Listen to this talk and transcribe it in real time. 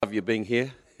love you being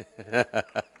here.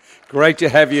 Great to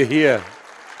have you here.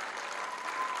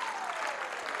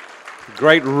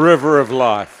 Great river of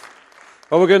life.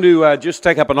 Well, we're going to just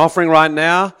take up an offering right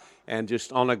now and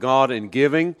just honor God in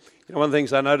giving. You know, one of the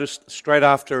things I noticed straight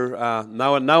after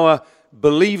Noah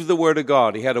believed the word of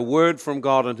God. He had a word from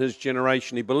God in his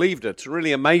generation. He believed it. It's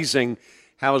really amazing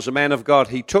how, as a man of God,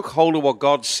 he took hold of what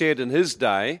God said in his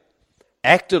day,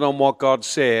 acted on what God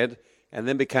said, and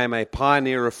then became a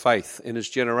pioneer of faith in his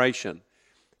generation.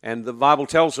 And the Bible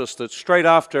tells us that straight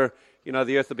after, you know,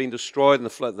 the earth had been destroyed and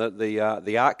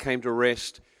the ark came to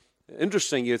rest.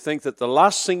 Interesting, you think that the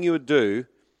last thing you would do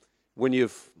when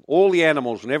all the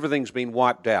animals and everything's been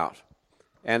wiped out,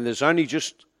 and there's only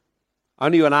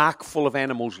an ark full of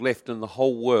animals left in the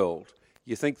whole world,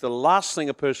 you think the last thing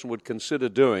a person would consider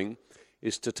doing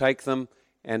is to take them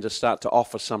and to start to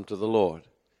offer some to the Lord.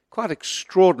 Quite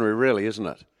extraordinary, really, isn't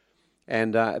it?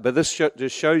 And but this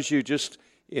just shows you, just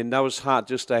in Noah's heart,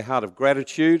 just a heart of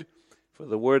gratitude for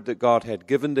the word that God had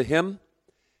given to him,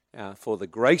 for the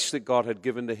grace that God had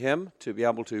given to him to be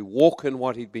able to walk in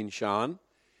what he'd been shown,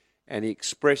 and he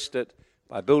expressed it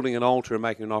by building an altar and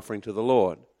making an offering to the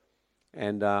Lord.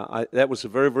 And that was a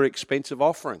very, very expensive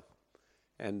offering.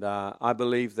 And I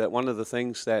believe that one of the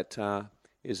things that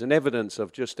is an evidence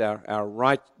of just our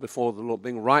right before the Lord,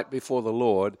 being right before the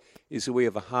Lord, is that we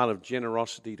have a heart of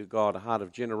generosity to God, a heart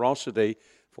of generosity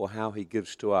for how he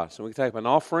gives to us. And we can take up an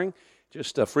offering,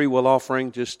 just a free will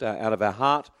offering, just out of our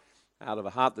heart, out of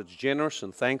a heart that's generous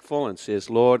and thankful, and says,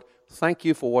 Lord, thank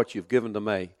you for what you've given to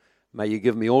me. May you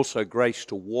give me also grace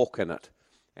to walk in it.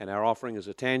 And our offering is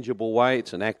a tangible way,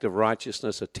 it's an act of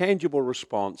righteousness, a tangible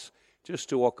response just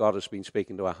to what God has been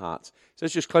speaking to our hearts. So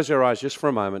let's just close our eyes just for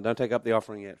a moment. Don't take up the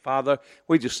offering yet. Father,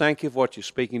 we just thank you for what you're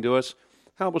speaking to us.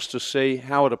 Help us to see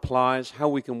how it applies, how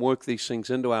we can work these things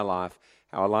into our life,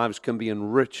 how our lives can be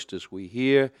enriched as we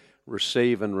hear,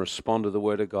 receive, and respond to the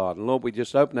word of God. And Lord, we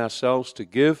just open ourselves to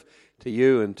give to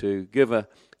you and to give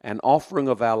an offering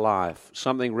of our life,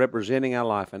 something representing our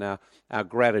life and our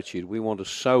gratitude. We want to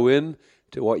sow in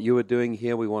to what you are doing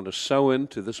here. We want to sow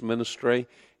into this ministry.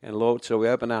 And Lord, so we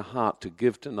open our heart to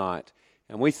give tonight.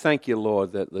 And we thank you,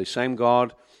 Lord, that the same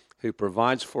God who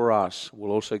provides for us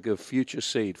will also give future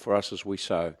seed for us as we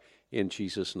sow. In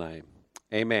Jesus' name,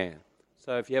 amen.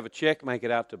 So if you have a check, make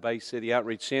it out to Bay City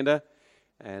Outreach Center,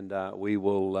 and we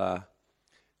will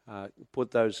put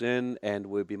those in, and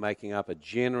we'll be making up a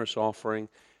generous offering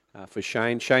for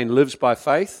Shane. Shane lives by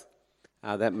faith.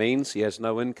 That means he has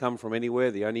no income from anywhere.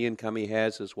 The only income he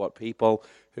has is what people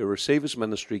who receive his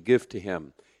ministry give to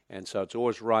him. And so it's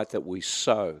always right that we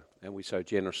sow, and we sow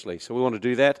generously. So we want to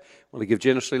do that. We want to give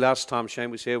generously. Last time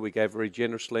Shane was here, we gave very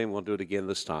generously, and we'll do it again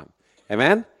this time.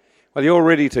 Amen? Well, you're all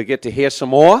ready to get to hear some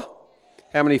more?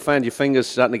 How many found your fingers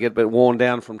starting to get a bit worn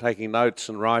down from taking notes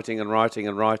and writing and writing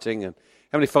and writing? And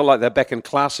how many felt like they're back in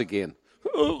class again?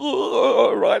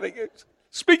 Writing.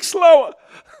 Speak slower.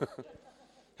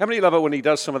 How many love it when he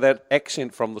does some of that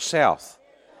accent from the South?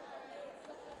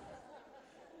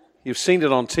 You've seen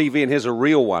it on TV, and here's a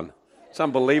real one. It's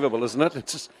unbelievable, isn't it?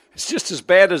 It's just as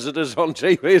bad as it is on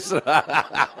TV, isn't it?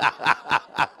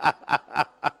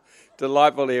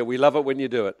 Delightful here. We love it when you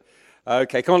do it.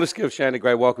 Okay, come on, let's give Shane a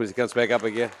great welcome as he comes back up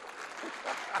again.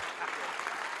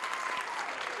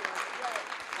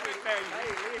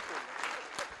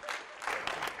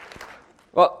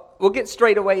 Well, we'll get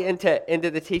straight away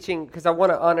into the teaching because I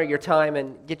want to honor your time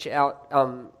and get you out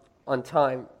on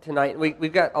time tonight.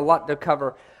 We've got a lot to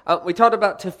cover. We talked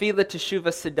about tefillah, teshuvah,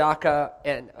 tzedakah,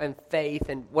 and faith,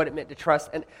 and what it meant to trust.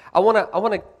 And I want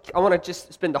to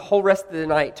just spend the whole rest of the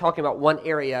night talking about one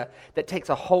area that takes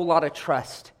a whole lot of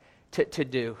trust to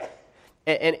do,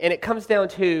 and it comes down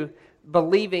to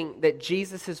believing that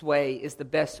Jesus' way is the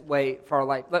best way for our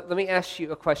life. Let me ask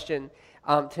you a question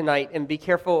tonight, and be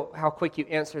careful how quick you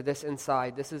answer this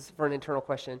inside. This is for an internal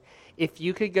question. If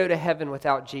you could go to heaven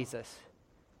without Jesus,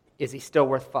 is he still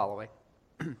worth following?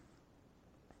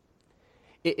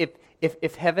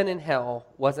 If heaven and hell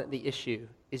wasn't the issue,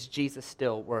 is Jesus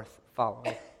still worth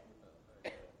following?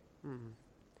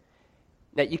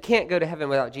 Now, you can't go to heaven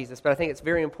without Jesus, but I think it's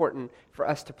very important for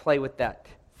us to play with that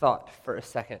thought for a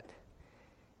second.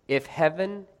 If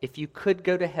you could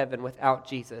go to heaven without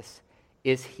Jesus,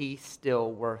 is he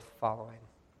still worth following?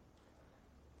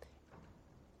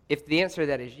 If the answer to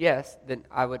that is yes, then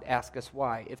I would ask us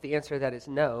why. If the answer to that is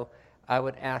no, I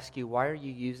would ask you, why are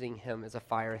you using him as a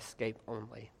fire escape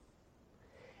only?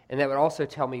 And that would also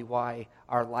tell me why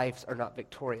our lives are not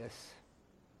victorious.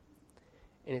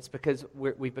 And it's because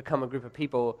we've become a group of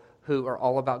people who are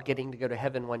all about getting to go to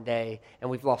heaven one day, and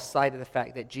we've lost sight of the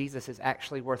fact that Jesus is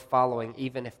actually worth following,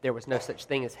 even if there was no such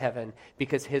thing as heaven,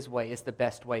 because his way is the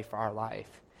best way for our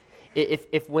life.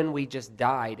 If when we just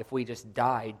died,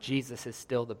 Jesus is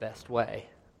still the best way.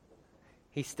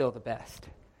 He's still the best.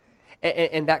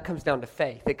 And that comes down to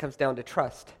faith. It comes down to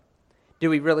trust. Do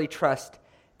we really trust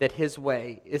that his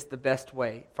way is the best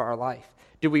way for our life?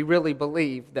 Do we really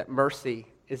believe that mercy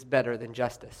is better than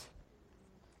justice?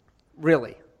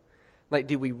 Really? Like,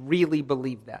 do we really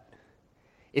believe that?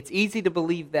 It's easy to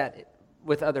believe that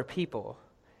with other people,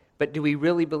 but do we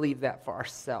really believe that for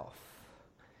ourselves?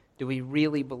 Do we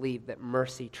really believe that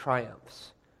mercy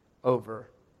triumphs over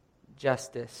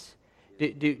justice?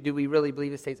 Do we really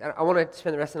believe these things? I want to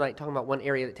spend the rest of the night talking about one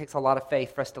area that takes a lot of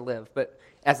faith for us to live, but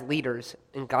as leaders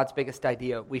in God's biggest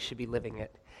idea, we should be living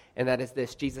it. And that is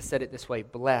this. Jesus said it this way: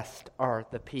 blessed are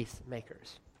the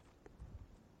peacemakers.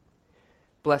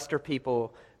 Blessed are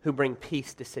people who bring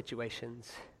peace to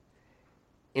situations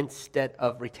instead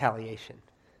of retaliation.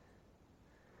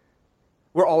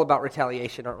 We're all about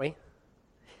retaliation, aren't we?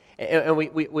 And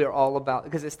we are all about,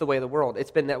 because it's the way of the world. It's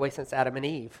been that way since Adam and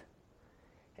Eve.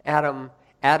 Adam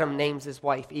names his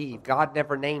wife Eve. God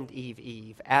never named Eve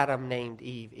Eve. Adam named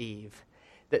Eve Eve.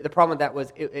 The problem with that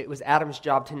was it was Adam's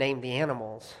job to name the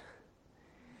animals.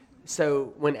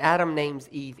 So when Adam names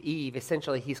Eve Eve,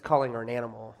 essentially he's calling her an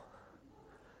animal.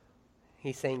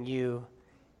 He's saying, you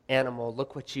animal,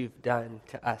 look what you've done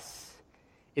to us.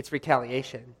 It's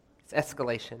retaliation. It's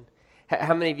escalation.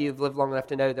 How many of you have lived long enough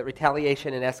to know that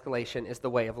retaliation and escalation is the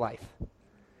way of life?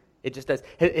 It just does.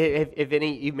 If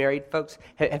any of you married folks,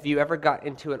 have you ever got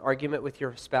into an argument with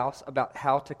your spouse about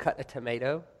how to cut a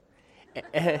tomato?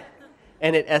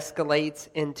 And it escalates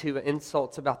into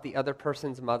insults about the other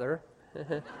person's mother?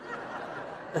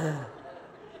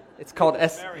 It's called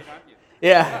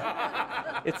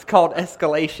it's called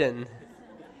escalation.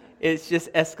 It's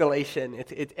just escalation.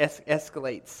 It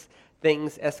escalates.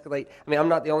 Things escalate. I mean, I'm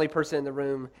not the only person in the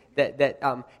room that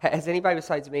has anybody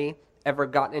besides me ever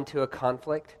gotten into a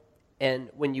conflict, and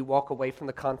when you walk away from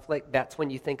the conflict, that's when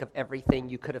you think of everything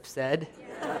you could have said?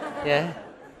 Yeah?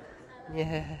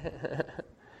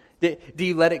 Do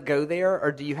you let it go there,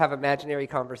 or do you have imaginary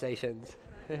conversations?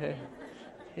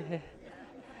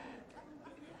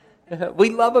 We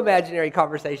love imaginary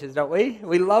conversations, don't we?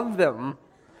 We love them.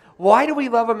 Why do we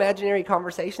love imaginary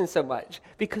conversations so much?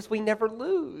 Because we never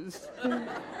lose.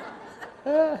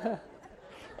 And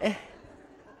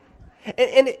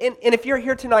if you're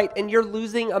here tonight and you're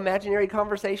losing imaginary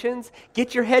conversations,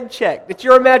 get your head checked. It's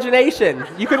your imagination.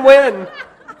 You can win.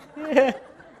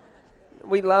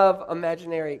 We love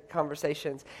imaginary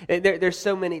conversations. There's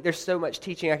so much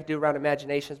teaching I could do around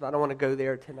imaginations, but I don't want to go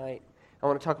there tonight. I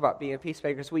want to talk about being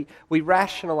peacemakers. We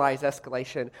rationalize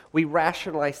escalation. We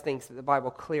rationalize things that the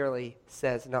Bible clearly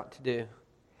says not to do.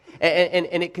 And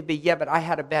it could be, but I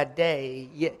had a bad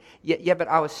day. But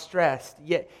I was stressed.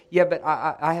 But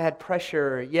I had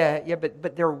pressure.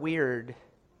 But they're weird.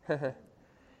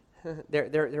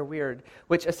 They're weird.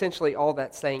 Which essentially all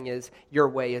that's saying is your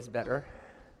way is better.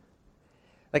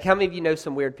 Like, how many of you know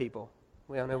some weird people?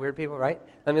 We all know weird people, right?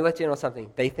 Let me let you know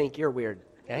something. They think you're weird,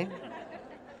 okay?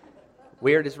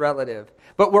 Weird is relative.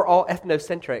 But we're all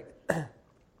ethnocentric.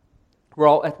 We're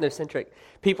all ethnocentric.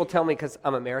 People tell me, because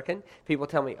I'm American, people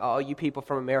tell me, oh, you people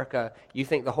from America, you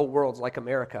think the whole world's like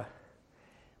America.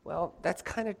 Well, that's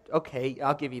kind of, okay,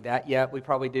 I'll give you that. Yeah, we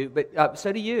probably do. But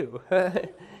so do you.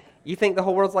 You think the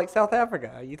whole world's like South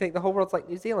Africa. You think the whole world's like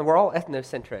New Zealand. We're all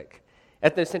ethnocentric.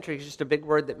 Ethnocentric is just a big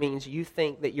word that means you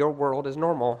think that your world is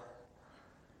normal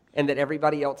and that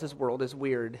everybody else's world is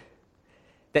weird.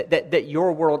 That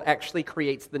your world actually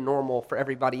creates the normal for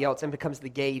everybody else and becomes the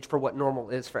gauge for what normal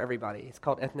is for everybody. It's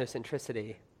called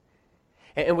ethnocentricity.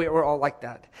 And we're all like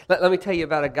that. Let me tell you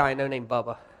about a guy I know named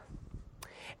Bubba.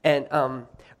 And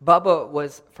Bubba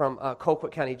was from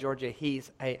Colquitt County, Georgia.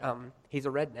 He's a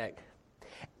redneck.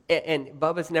 And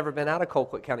Bubba's never been out of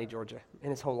Colquitt County, Georgia in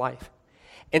his whole life.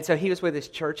 And so he was with his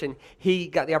church, and he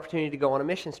got the opportunity to go on a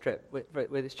mission trip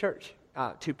with his church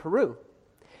to Peru.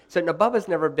 So now Bubba's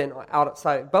never been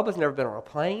outside. Bubba's never been on a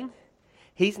plane.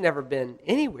 He's never been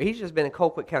anywhere. He's just been in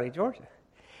Colquitt County, Georgia.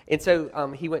 And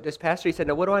so he went to his pastor. He said,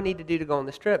 now, what do I need to do to go on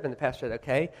this trip? And the pastor said,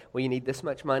 okay, well, you need this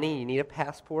much money. You need a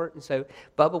passport. And so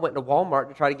Bubba went to Walmart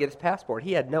to try to get his passport.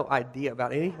 He had no idea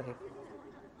about anything.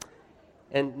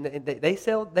 And they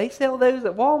sell those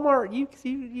at Walmart.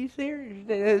 You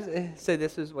serious? So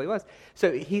this is what he was.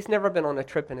 So he's never been on a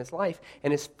trip in his life,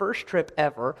 and his first trip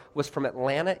ever was from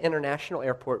Atlanta International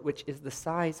Airport, which is the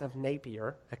size of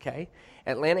Napier. Okay,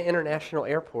 Atlanta International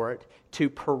Airport to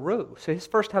Peru. So his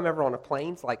first time ever on a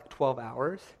plane's like 12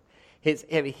 hours.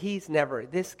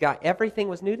 This guy. Everything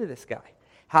was new to this guy.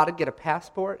 How to get a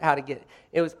passport?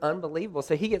 It was unbelievable.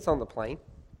 So he gets on the plane,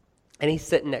 and he's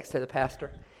sitting next to the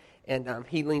pastor. And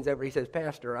he leans over, he says,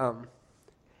 Pastor,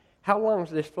 how long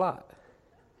is this flight?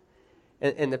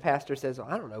 And the pastor says, well,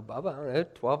 I don't know, Bubba,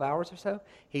 12 hours or so?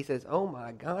 He says, oh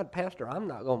my God, Pastor, I'm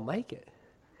not going to make it.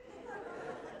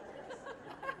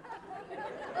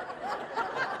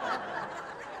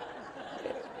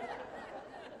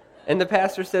 And the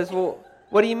pastor says, well,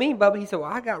 what do you mean, Bubba? He said,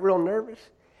 well, I got real nervous,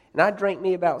 and I drank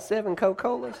me about 7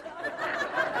 Coca-Colas.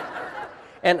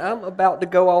 And I'm about to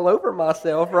go all over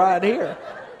myself right here.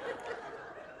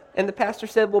 And the pastor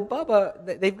said, well,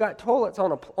 Bubba, they've got toilets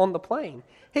on the plane.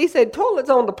 He said, toilets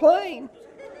on the plane?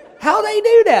 How they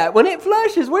do that? When it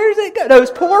flushes, where does it go?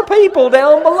 Those poor people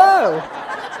down below.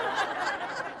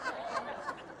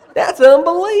 That's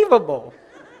unbelievable.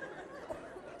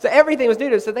 So everything was new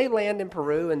to them. So they land in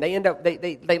Peru, and they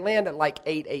land at like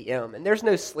 8 a.m. And there's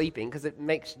no sleeping because it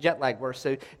makes jet lag worse.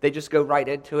 So they just go right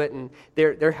into it, and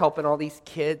they're helping all these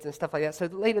kids and stuff like that. So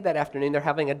later that afternoon, they're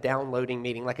having a downloading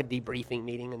meeting, like a debriefing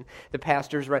meeting, and the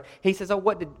pastor's right. He says, "Oh,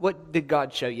 what did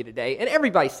God show you today?" And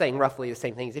everybody's saying roughly the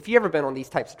same things. If you've ever been on these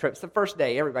types of trips, the first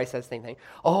day everybody says the same thing.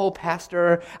 "Oh,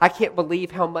 Pastor, I can't believe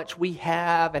how much we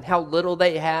have, and how little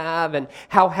they have, and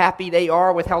how happy they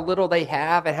are with how little they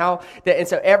have, and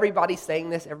so." Everybody's saying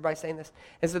this.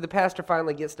 And so the pastor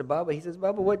finally gets to Bubba. He says,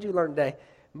 Bubba, what'd you learn today?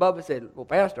 Bubba said, well,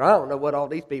 Pastor, I don't know what all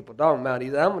these people are talking about. He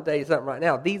said, I'm going to tell you something right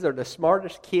now. These are the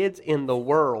smartest kids in the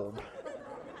world.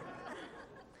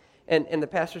 and the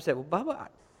pastor said, well,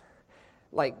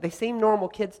 Bubba, they seem normal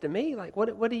kids to me. Like, what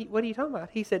are you talking about?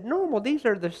 He said, normal. These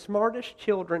are the smartest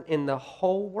children in the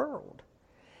whole world.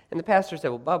 And the pastor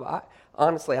said, well, Bubba,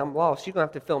 honestly, I'm lost. You're going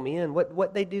to have to fill me in.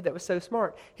 What they do that was so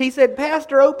smart? He said,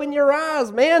 Pastor, open your eyes.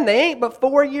 Man, they ain't but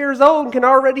 4 years old and can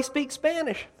already speak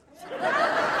Spanish.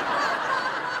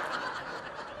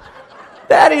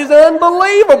 That is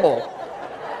unbelievable.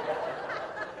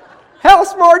 How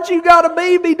smart you got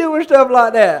to be doing stuff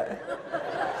like that?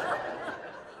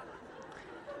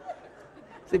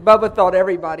 See, Bubba thought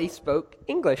everybody spoke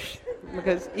English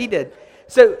because he did.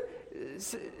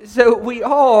 So we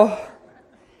all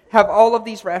have all of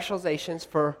these rationalizations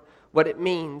for what it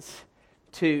means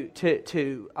to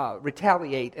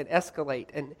retaliate and escalate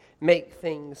and make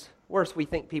things worse. We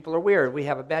think people are weird. We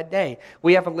have a bad day.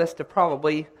 We have a list of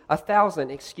probably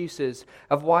 1,000 excuses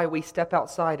of why we step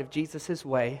outside of Jesus'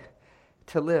 way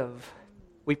to live.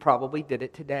 We probably did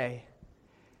it today.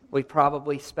 We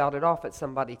probably spouted off at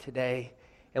somebody today.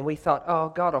 And we thought, oh,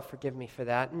 God will forgive me for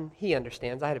that. And He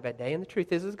understands. I had a bad day. And the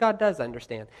truth is God does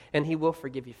understand. And He will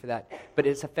forgive you for that. But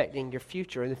it's affecting your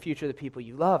future and the future of the people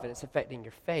you love. And it's affecting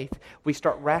your faith. We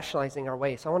start rationalizing our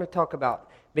ways. So I want to talk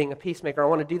about being a peacemaker. I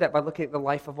want to do that by looking at the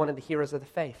life of one of the heroes of the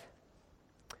faith.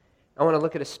 I want to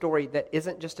look at a story that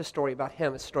isn't just a story about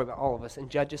him. It's a story about all of us. In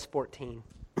Judges 14,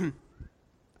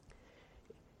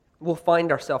 we'll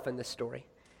find ourselves in this story.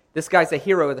 This guy's a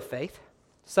hero of the faith.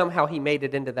 Somehow he made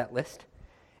it into that list.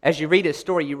 As you read his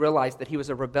story, you realize that he was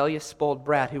a rebellious, spoiled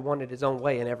brat who wanted his own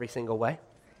way in every single way.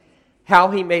 How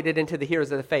he made it into the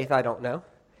heroes of the faith, I don't know.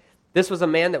 This was a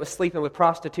man that was sleeping with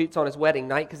prostitutes on his wedding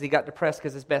night because he got depressed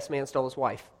because his best man stole his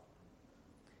wife.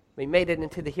 He made it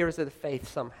into the heroes of the faith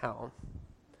somehow.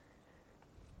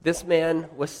 This man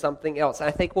was something else. I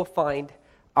think we'll find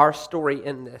our story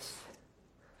in this.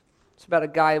 It's about a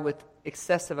guy with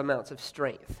excessive amounts of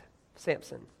strength,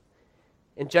 Samson.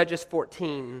 In Judges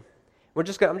 14, I'm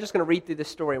just going to read through this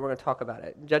story and we're going to talk about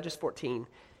it. In Judges 14,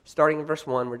 starting in verse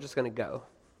 1, we're just going to go.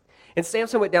 And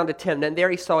Samson went down to Timnah, and there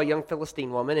he saw a young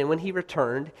Philistine woman. And when he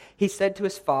returned, he said to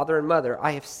his father and mother,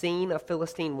 I have seen a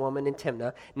Philistine woman in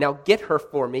Timnah. Now get her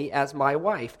for me as my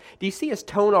wife. Do you see his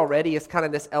tone already as kind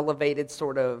of this elevated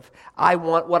sort of, I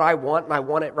want what I want, and I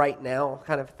want it right now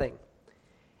kind of thing?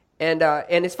 And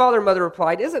his father and mother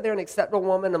replied, isn't there an acceptable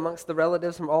woman amongst the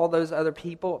relatives from all those other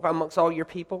people, amongst all your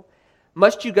people?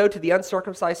 Must you go to the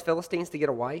uncircumcised Philistines to get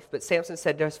a wife? But Samson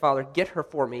said to his father, get her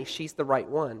for me, she's the right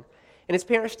one. And his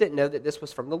parents didn't know that this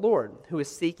was from the Lord, who was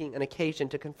seeking an occasion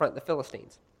to confront the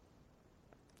Philistines.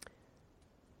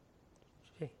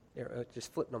 It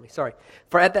just flipped on me, sorry.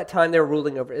 For at that time they were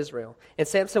ruling over Israel. And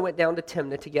Samson went down to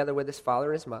Timnah together with his father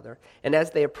and his mother. And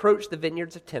as they approached the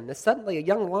vineyards of Timnah, suddenly a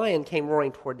young lion came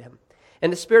roaring toward him.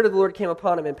 And the Spirit of the Lord came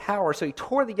upon him in power, so he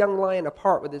tore the young lion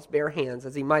apart with his bare hands,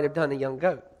 as he might have done a young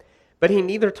goat. But he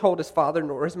neither told his father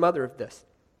nor his mother of this.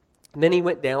 And then he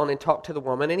went down and talked to the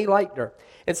woman, and he liked her.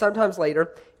 And sometimes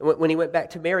later, when he went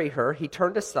back to marry her, he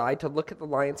turned aside to look at the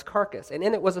lion's carcass. And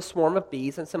in it was a swarm of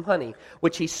bees and some honey,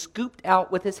 which he scooped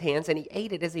out with his hands, and he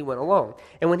ate it as he went along.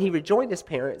 And when he rejoined his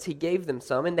parents, he gave them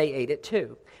some, and they ate it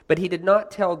too. But he did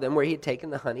not tell them where he had taken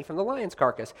the honey from the lion's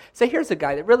carcass. So here's a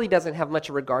guy that really doesn't have much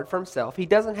regard for himself. He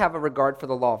doesn't have a regard for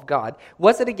the law of God.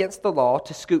 Was it against the law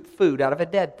to scoop food out of a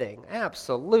dead thing?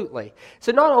 Absolutely.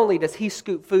 So not only does he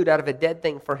scoop food out of a dead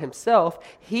thing for himself,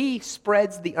 he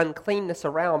spreads the uncleanness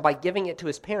around by giving it to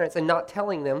his parents and not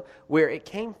telling them where it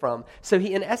came from. So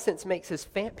he, in essence, makes his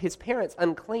parents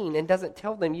unclean and doesn't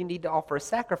tell them you need to offer a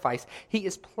sacrifice. He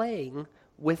is playing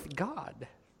with God.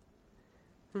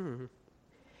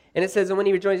 And it says, and when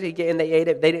he rejoiced and they ate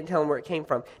it, they didn't tell him where it came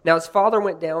from. Now his father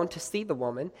went down to see the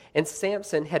woman, and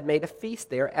Samson had made a feast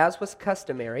there, as was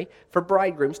customary for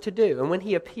bridegrooms to do. And when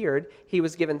he appeared, he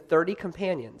was given 30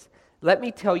 companions. Let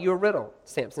me tell you a riddle,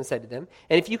 Samson said to them,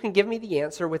 and if you can give me the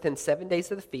answer within 7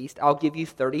 days of the feast, I'll give you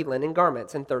 30 linen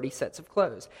garments and 30 sets of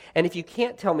clothes. And if you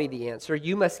can't tell me the answer,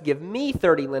 you must give me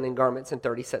 30 linen garments and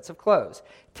 30 sets of clothes.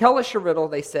 Tell us your riddle,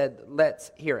 they said.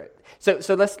 Let's hear it.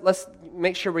 So let's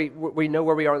make sure we know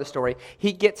where we are in the story.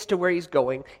 He gets to where he's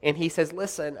going, and he says,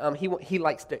 listen, he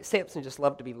likes to, Samson just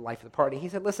loved to be the life of the party. He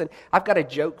said, listen, I've got a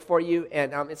joke for you,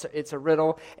 and it's a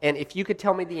riddle, and if you could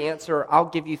tell me the answer, I'll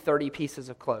give you 30 pieces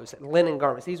of clothes, linen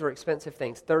garments. These are expensive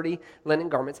things, 30 linen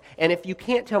garments, and if you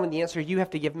can't tell me the answer, you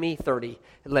have to give me 30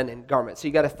 linen garments. So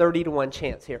you got a 30-to-1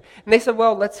 chance here. And they said,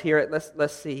 well, let's hear it.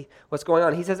 Let's see what's going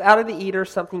on. He says, out of the eater,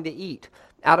 something to eat.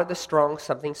 Out of the strong,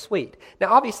 something sweet.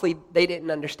 Now, obviously, they didn't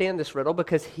understand this riddle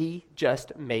because he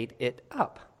just made it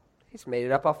up. He's made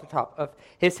it up off the top of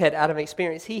his head out of an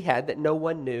experience he had that no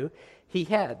one knew he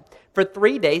had. For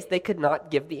 3 days, they could not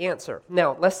give the answer.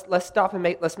 Now, let's stop and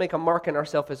let's make a mark in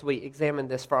ourselves as we examine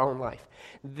this for our own life.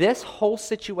 This whole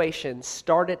situation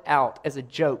started out as a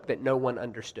joke that no one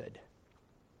understood.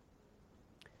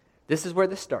 This is where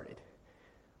this started.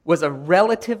 Was a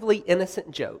relatively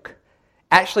innocent joke.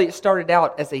 Actually, it started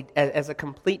out as a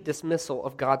complete dismissal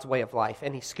of God's way of life,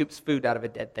 and he scoops food out of a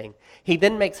dead thing. He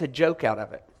then makes a joke out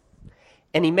of it.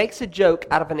 And he makes a joke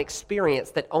out of an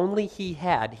experience that only he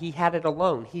had. He had it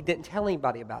alone. He didn't tell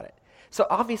anybody about it. So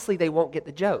obviously they won't get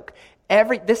the joke.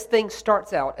 This thing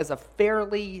starts out as a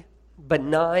fairly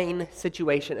benign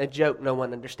situation, a joke no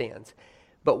one understands.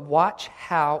 But watch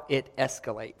how it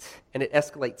escalates. And it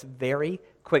escalates very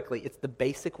quickly. It's the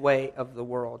basic way of the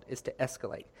world, is to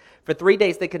escalate. For 3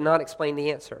 days, they could not explain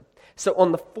the answer. So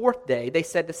on the 4th day, they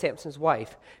said to Samson's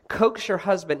wife, coax your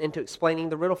husband into explaining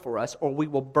the riddle for us, or we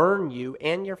will burn you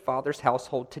and your father's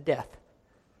household to death.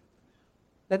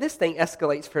 Now, this thing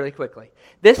escalates fairly quickly.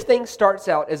 This thing starts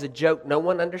out as a joke no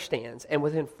one understands, and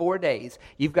within 4 days,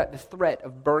 you've got the threat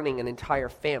of burning an entire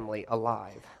family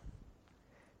alive.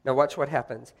 Now watch what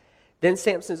happens. Then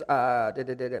Samson's,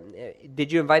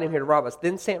 did you invite him here to rob us?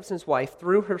 Then Samson's wife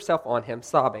threw herself on him,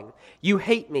 sobbing, you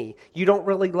hate me. You don't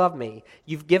really love me.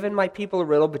 You've given my people a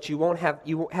riddle, but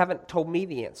you haven't told me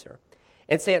the answer.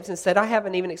 And Samson said, I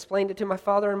haven't even explained it to my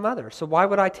father and mother, so why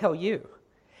would I tell you?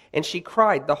 And she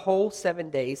cried the whole 7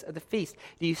 days of the feast.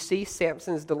 Do you see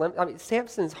Samson's dilemma?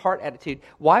 Samson's heart attitude.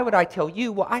 Why would I tell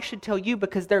you? Well, I should tell you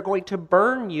because they're going to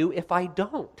burn you if I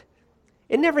don't.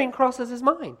 It never even crosses his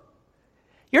mind.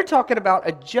 You're talking about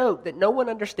a joke that no one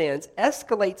understands,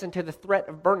 escalates into the threat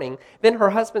of burning. Then her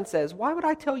husband says, why would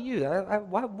I tell you?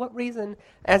 What reason?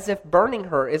 As if burning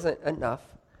her isn't enough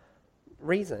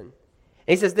reason. And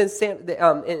he says, then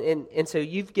and so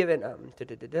you've given,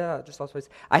 just lost place.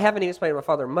 I haven't even explained to my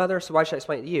father and mother, so why should I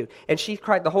explain it to you? And she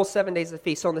cried the whole 7 days of the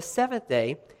feast. So on the 7th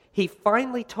day, he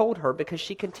finally told her because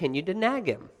she continued to nag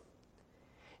him.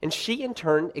 And she, in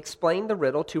turn, explained the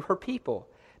riddle to her people.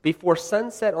 Before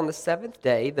sunset on the 7th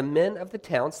day, the men of the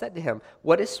town said to him,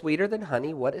 what is sweeter than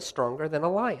honey? What is stronger than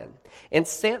a lion? And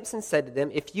Samson said to them,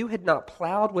 if you had not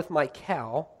plowed with my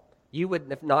cow, you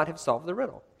would not have solved the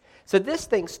riddle. So this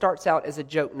thing starts out as a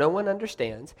joke no one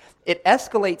understands. It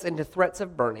escalates into threats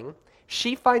of burning.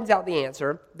 She finds out the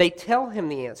answer. They tell him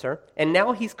the answer. And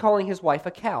now he's calling his wife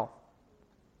a cow.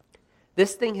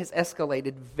 This thing has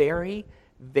escalated very,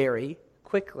 very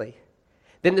quickly.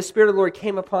 Then the Spirit of the Lord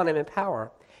came upon him in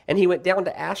power, and he went down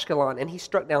to Ashkelon, and he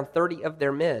struck down 30 of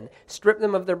their men, stripped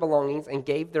them of their belongings, and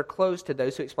gave their clothes to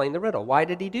those who explained the riddle. Why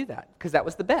did he do that? Because that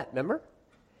was the bet, remember?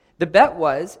 The bet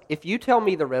was, if you tell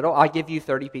me the riddle, I give you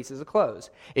 30 pieces of clothes.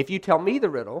 If you tell me the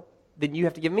riddle, then you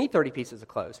have to give me 30 pieces of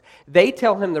clothes. They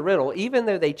tell him the riddle, even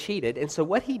though they cheated. And so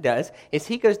what he does is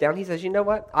he goes down, he says, you know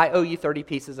what? I owe you 30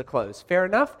 pieces of clothes. Fair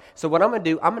enough? So what I'm going to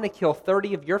do, I'm going to kill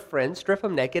 30 of your friends, strip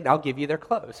them naked, and I'll give you their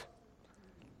clothes.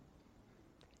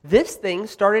 This thing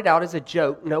started out as a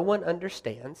joke no one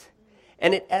understands,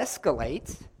 and it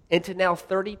escalates into now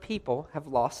 30 people have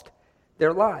lost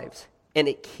their lives. And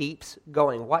it keeps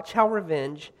going. Watch how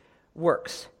revenge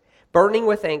works. Burning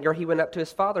with anger, he went up to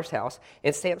his father's house,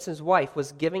 and Samson's wife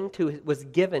was given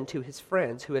to his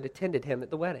friends who had attended him at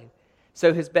the wedding.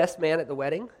 So his best man at the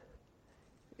wedding,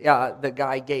 the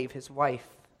guy gave his wife,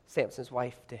 Samson's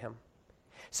wife, to him.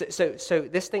 So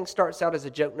this thing starts out as a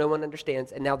joke no one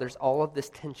understands, and now there's all of this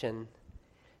tension.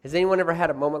 Has anyone ever had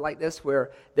a moment like this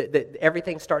where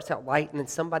everything starts out light, and then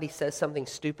somebody says something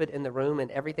stupid in the room,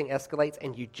 and everything escalates,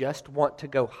 and you just want to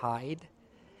go hide?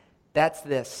 That's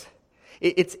this.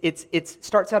 It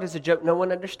starts out as a joke no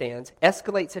one understands,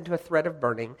 escalates into a threat of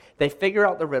burning. They figure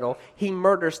out the riddle. He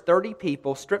murders 30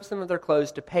 people, strips them of their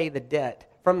clothes to pay the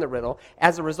debt from the riddle.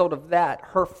 As a result of that,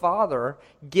 her father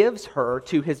gives her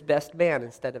to his best man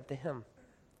instead of to him.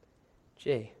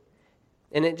 Gee.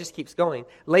 And it just keeps going.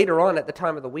 Later on, at the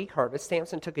time of the wheat harvest,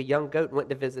 Samson took a young goat and went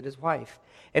to visit his wife.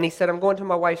 And he said, I'm going to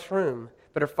my wife's room.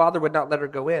 But her father would not let her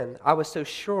go in. I was so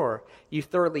sure you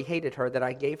thoroughly hated her that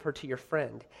I gave her to your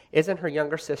friend. Isn't her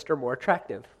younger sister more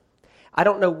attractive? I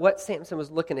don't know what Samson was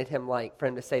looking at him like for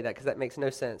him to say that, because that makes no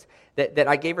sense. That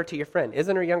I gave her to your friend.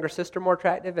 Isn't her younger sister more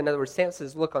attractive? In other words,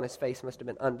 Samson's look on his face must have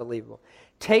been unbelievable.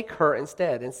 Take her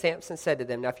instead. And Samson said to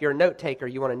them, now if you're a note taker,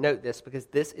 you want to note this, because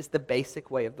this is the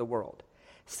basic way of the world.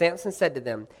 Samson said to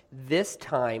them, this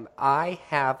time I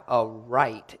have a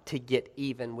right to get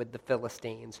even with the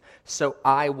Philistines, so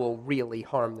I will really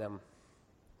harm them.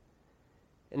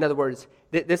 In other words,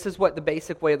 this is what the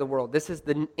basic way of the world, this is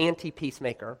the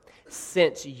anti-peacemaker.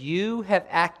 Since you have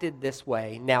acted this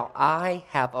way, now I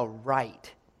have a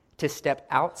right to step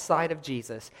outside of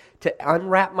Jesus, to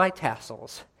unwrap my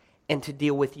tassels, and to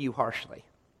deal with you harshly.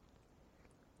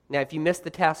 Now, if you missed the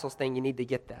tassels thing, you need to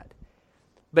get that.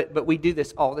 But we do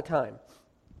this all the time.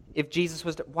 If Jesus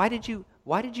was why did you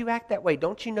act that way?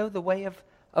 Don't you know the way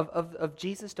of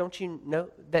Jesus? Don't you know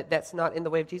that's not in the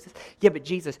way of Jesus? Yeah, but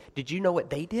Jesus, did you know what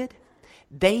they did?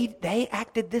 They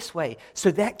acted this way, so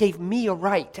that gave me a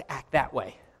right to act that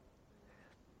way.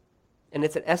 And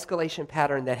it's an escalation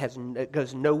pattern that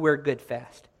goes nowhere good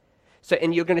fast. So,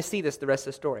 and you're going to see this the rest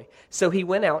of the story. So he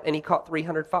went out and he caught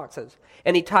 300 foxes,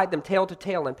 and he tied them tail to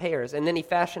tail in pairs, and then he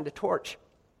fashioned a torch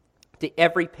to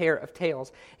every pair of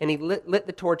tails. And he lit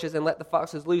the torches and let the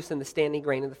foxes loose in the standing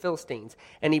grain of the Philistines.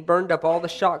 And he burned up all the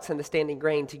shocks in the standing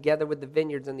grain together with the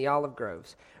vineyards and the olive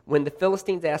groves. When the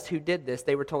Philistines asked who did this,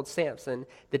 they were told Samson,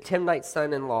 the Timnite's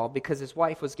son-in-law, because his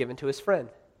wife was given to his friend.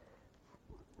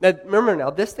 Now, remember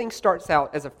this thing starts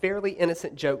out as a fairly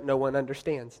innocent joke no one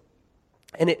understands.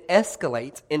 And it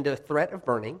escalates into a threat of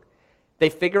burning.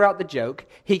 They figure out the joke.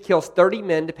 He kills 30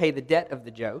 men to pay the debt of the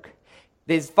joke.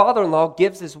 His father-in-law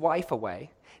gives his wife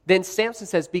away. Then Samson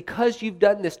says, because you've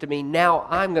done this to me, now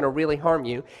I'm going to really harm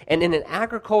you. And in an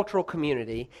agricultural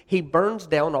community, he burns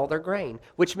down all their grain,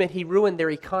 which meant he ruined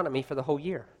their economy for the whole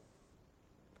year.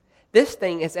 This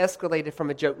thing has escalated from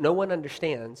a joke no one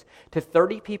understands to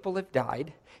 30 people have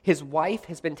died. His wife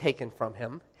has been taken from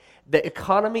him. The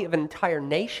economy of an entire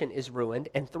nation is ruined,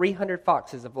 and 300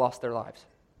 foxes have lost their lives.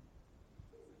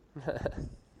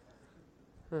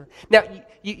 Now,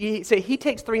 so he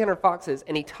takes 300 foxes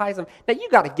and he ties them. Now, you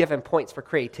got to give him points for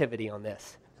creativity on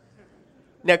this.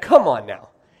 Now, come on now.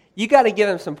 You got to give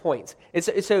him some points.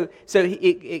 So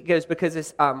it goes because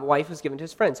his wife was given to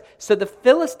his friends. So the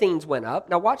Philistines went up.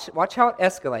 Now, watch how it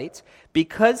escalates.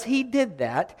 Because he did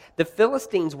that, the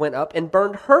Philistines went up and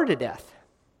burned her to death.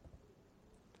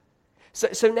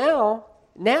 So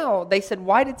now they said,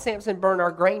 why did Samson burn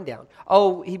our grain down?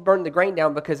 Oh, he burned the grain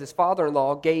down because his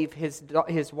father-in-law gave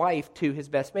his wife to his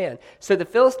best man. So the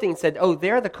Philistines said, oh,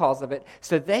 they're the cause of it.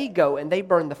 So they go and they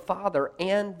burn the father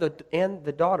and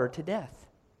the daughter to death.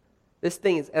 This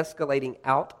thing is escalating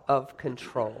out of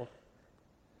control.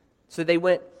 So they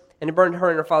went and burned her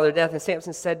and her father to death. And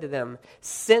Samson said to them,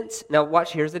 now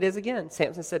watch, here's it is again.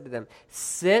 Samson said to them,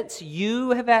 since you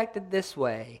have acted this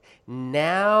way,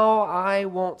 now I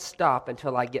won't stop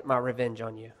until I get my revenge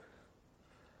on you.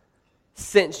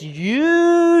 Since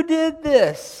you did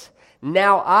this,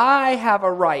 now I have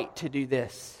a right to do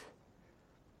this.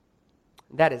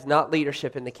 That is not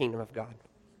leadership in the kingdom of God.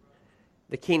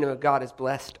 The kingdom of God is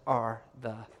blessed are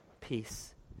the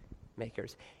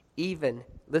peacemakers. Even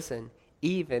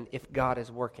if God is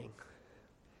working.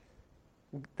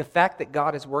 The fact that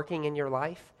God is working in your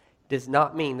life does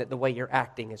not mean that the way you're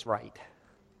acting is right.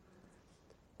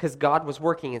 because God was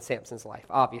working in Samson's life,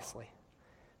 obviously.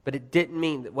 But it didn't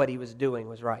mean that what he was doing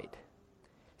was right.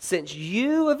 Since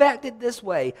you have acted this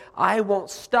way, I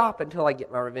won't stop until I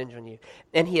get my revenge on you.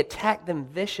 And he attacked them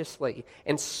viciously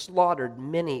and slaughtered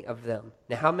many of them.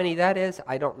 Now, how many that is,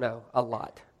 I don't know. A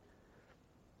lot.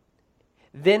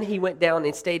 Then he went down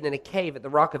and stayed in a cave at the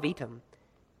rock of Etam.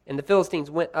 And the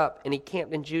Philistines went up, and he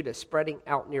camped in Judah, spreading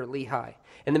out near Lehi.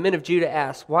 And the men of Judah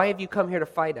asked, "Why have you come here to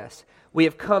fight us?" "We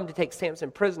have come to take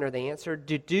Samson prisoner," they answered,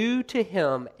 "to do to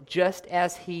him just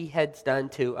as he has done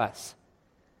to us."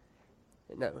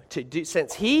 No,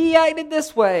 since he acted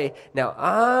this way, now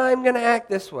I'm going to act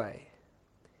this way.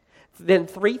 Then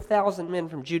 3,000 men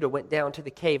from Judah went down to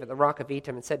the cave at the rock of Etam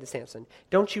and said to Samson,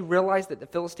 "Don't you realize that the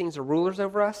Philistines are rulers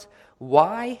over us?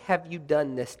 Why have you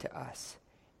done this to us?"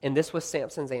 And this was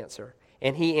Samson's answer.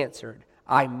 And he answered,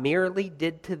 "I merely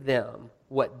did to them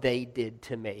what they did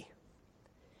to me."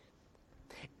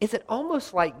 Is it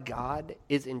almost like God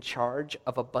is in charge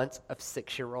of a bunch of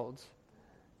 6-year-olds?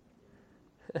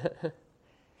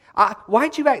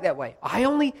 Why'd you act that way?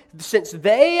 Since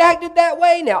they acted that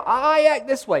way, now I act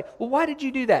this way. Well, why did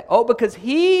you do that? Oh, because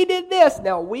he did this,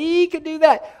 now we could do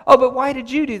that. Oh, but why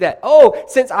did you do that? Oh,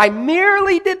 since I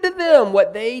merely did to them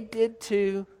what they did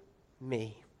to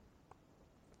me.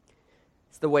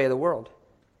 It's the way of the world.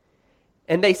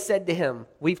 And they said to him,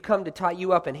 "We've come to tie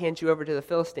you up and hand you over to the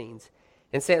Philistines."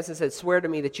 And Samson said, "Swear to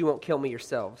me that you won't kill me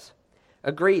yourselves."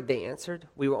 "Agreed," they answered.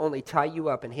 "We will only tie you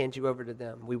up and hand you over to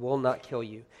them. We will not kill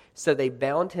you." So they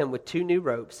bound him with 2 new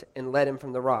ropes and led him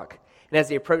from the rock. And as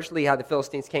he approached Lehi, the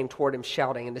Philistines came toward him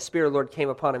shouting, and the Spirit of the Lord came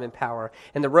upon him in power.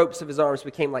 And the ropes of his arms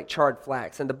became like charred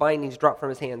flax, and the bindings dropped from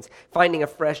his hands. Finding a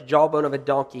fresh jawbone of a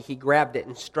donkey, he grabbed it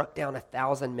and struck down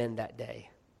 1,000 men that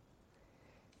day.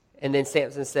 And then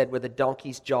Samson said, "With a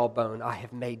donkey's jawbone, I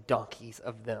have made donkeys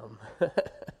of them."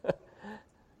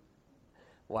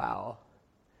 Wow.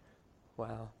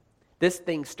 Wow. This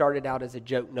thing started out as a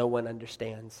joke no one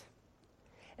understands.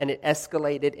 And it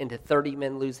escalated into 30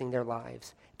 men losing their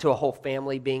lives, to a whole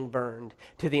family being burned,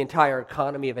 to the entire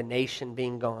economy of a nation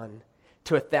being gone,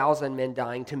 to 1,000 men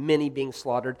dying, to many being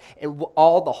slaughtered, and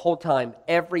all the whole time,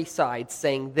 every side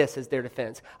saying this as their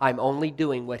defense: "I'm only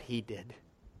doing what he did.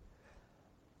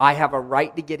 I have a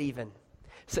right to get even."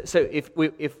 So if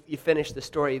you finish the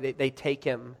story, they take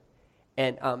him,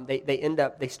 and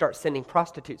they start sending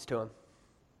prostitutes to him.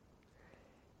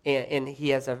 And he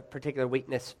has a particular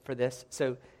weakness for this,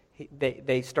 so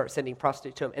they start sending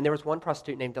prostitutes to him. And there was one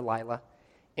prostitute named Delilah,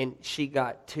 and she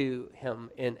got to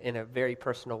him in a very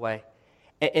personal way.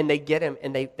 And they get him,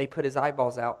 and they put his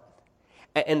eyeballs out.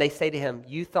 And they say to him,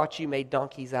 "You thought you made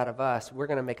donkeys out of us. We're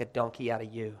going to make a donkey out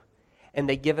of you." And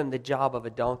they give him the job of a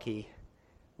donkey,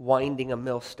 winding a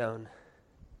millstone.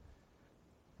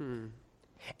 And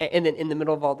then in the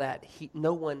middle of all that,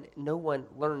 no one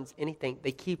learns anything.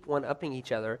 They keep one-upping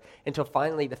each other until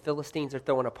finally the Philistines are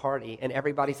throwing a party and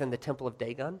everybody's in the temple of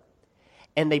Dagon.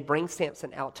 And they bring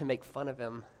Samson out to make fun of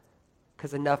him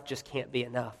because enough just can't be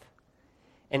enough.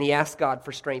 And he asks God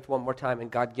for strength one more time,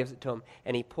 and God gives it to him.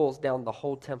 And he pulls down the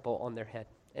whole temple on their head,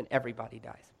 and everybody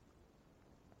dies.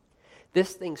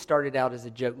 This thing started out as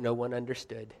a joke no one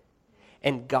understood.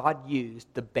 And God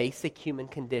used the basic human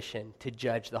condition to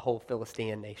judge the whole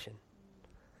Philistine nation.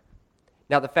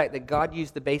 Now, the fact that God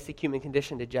used the basic human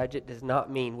condition to judge it does not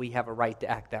mean we have a right to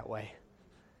act that way.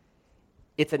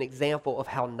 It's an example of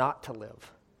how not to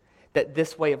live, that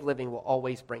this way of living will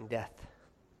always bring death.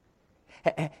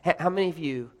 How many of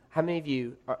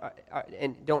you are,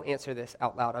 and don't answer this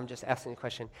out loud, I'm just asking a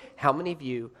question. How many of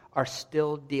you are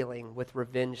still dealing with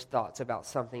revenge thoughts about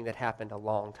something that happened a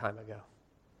long time ago?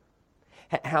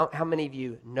 How many of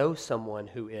you know someone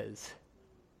who is?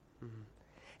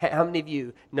 How many of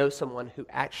you know someone who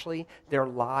actually their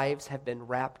lives have been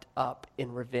wrapped up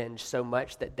in revenge so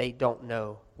much that they don't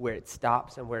know where it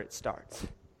stops and where it starts?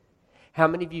 How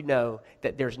many of you know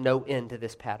that there's no end to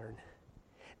this pattern?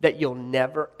 That you'll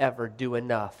never, ever do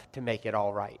enough to make it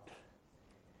all right?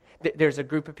 There's a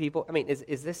group of people,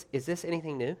 is this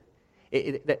anything new?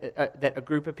 That a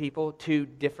group of people, 2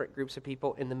 different groups of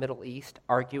people in the Middle East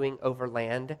arguing over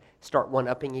land, start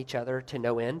one-upping each other to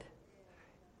no end?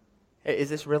 Is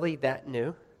this really that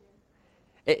new?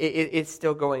 It's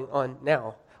still going on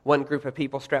now. One group of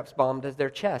people straps bombs to their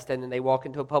chest, and then they walk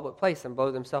into a public place and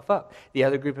blow themselves up. The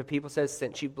other group of people says,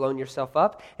 "Since you've blown yourself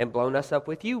up and blown us up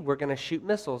with you, we're going to shoot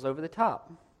missiles over the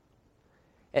top."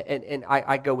 And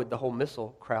I go with the whole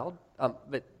missile crowd,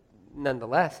 but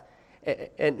nonetheless,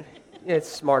 and it's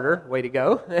smarter way to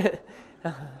go.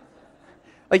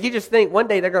 Like, you just think one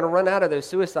day they're going to run out of those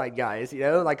suicide guys,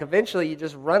 Like, eventually you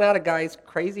just run out of guys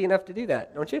crazy enough to do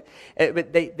that, don't you? But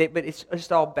it's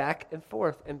just all back and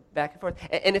forth and back and forth.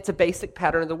 And it's a basic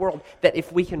pattern of the world that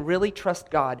if we can really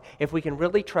trust God, if we can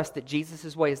really trust that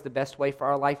Jesus' way is the best way for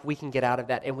our life, we can get out of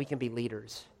that and we can be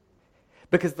leaders.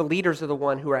 Because the leaders are the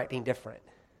ones who are acting different.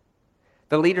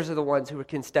 The leaders are the ones who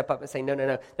can step up and say,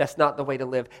 no, that's not the way to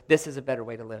live. This is a better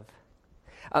way to live.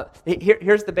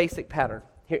 Here's the basic pattern.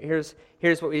 Here's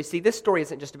what we see. This story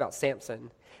isn't just about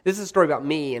Samson. This is a story about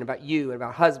me and about you and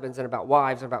about husbands and about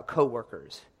wives and about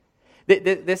coworkers.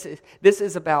 This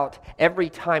is about every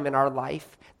time in our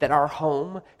life that our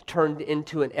home turned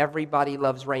into an Everybody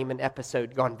Loves Raymond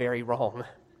episode gone very wrong.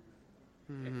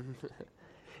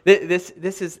 This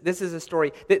is a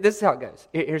story. This is how it goes.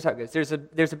 Here's how it goes.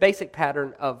 There's a basic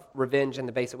pattern of revenge in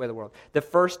the basic way of the world. The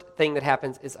first thing that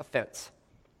happens is offense.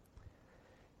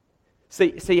 So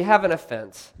you have an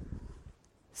offense.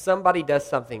 Somebody does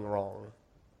something wrong.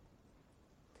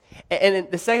 And then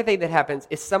the second thing that happens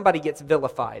is somebody gets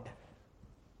vilified.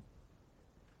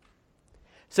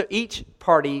 So each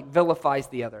party vilifies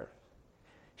the other.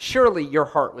 Surely your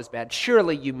heart was bad.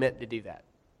 Surely you meant to do that.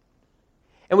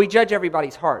 And we judge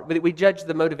everybody's heart. We judge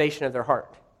the motivation of their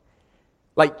heart.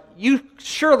 Like, you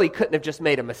surely couldn't have just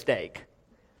made a mistake.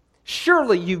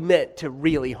 Surely you meant to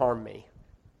really harm me.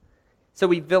 So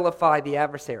we vilify the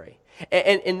adversary,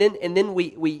 and then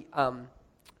we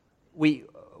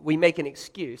make an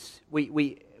excuse.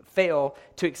 We fail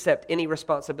to accept any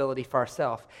responsibility for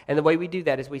ourselves, and the way we do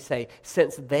that is we say,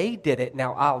 "Since they did it,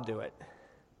 now I'll do it."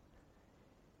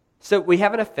 So we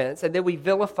have an offense, and then we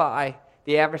vilify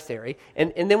the adversary,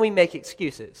 and then we make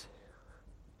excuses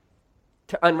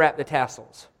to unwrap the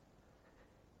tassels.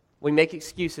 We make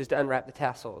excuses to unwrap the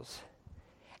tassels.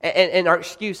 And our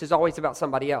excuse is always about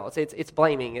somebody else. It's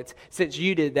blaming. It's, since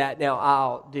you did that, now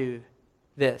I'll do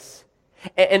this.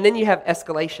 And then you have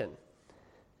escalation.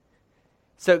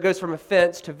 So it goes from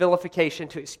offense to vilification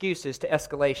to excuses to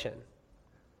escalation.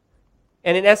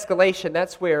 And in escalation,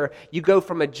 that's where you go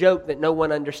from a joke that no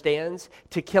one understands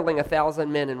to killing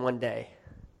 1,000 men in one day,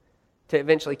 to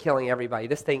eventually killing everybody.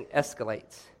 This thing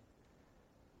escalates.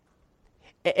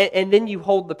 And then you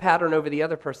hold the pattern over the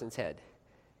other person's head.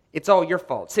 It's all your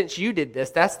fault. Since you did this,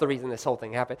 that's the reason this whole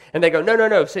thing happened. And they go,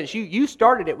 no, since you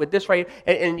started it with this right,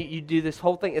 and you do this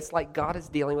whole thing, it's like God is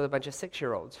dealing with a bunch of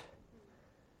 6-year-olds.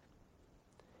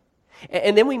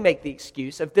 And then we make the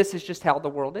excuse of this is just how the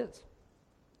world is.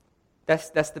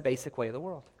 That's the basic way of the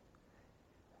world.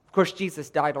 Of course, Jesus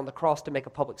died on the cross to make a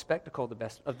public spectacle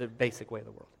of the basic way of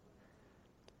the world.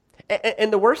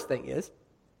 And the worst thing is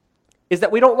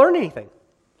that we don't learn anything.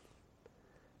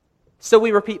 So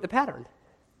we repeat the pattern.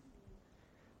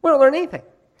 We don't learn anything.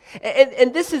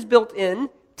 And this is built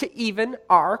in to even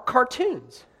our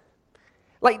cartoons.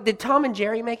 Like, did Tom and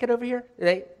Jerry make it over here?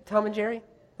 Tom and Jerry?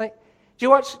 Like, did you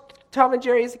watch Tom and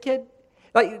Jerry as a kid?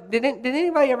 Like, did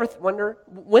anybody ever wonder,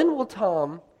 when will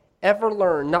Tom ever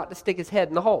learn not to stick his head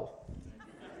in the hole?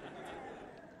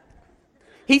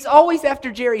 He's always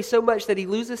after Jerry so much that he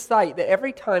loses sight that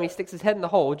every time he sticks his head in the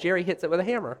hole, Jerry hits it with a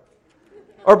hammer.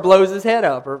 Or blows his head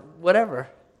up, or whatever.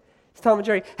 It's Tom and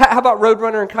Jerry. How about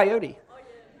Roadrunner and Coyote? Oh,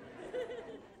 yeah.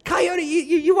 Coyote,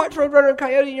 you watch Roadrunner and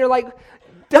Coyote and you're like,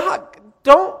 Doc,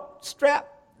 don't strap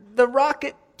the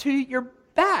rocket to your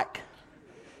back.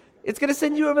 It's going to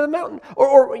send you over the mountain.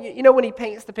 Or when he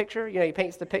paints the picture, he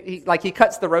paints the he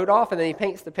cuts the road off and then he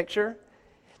paints the picture.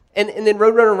 And then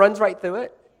Roadrunner runs right through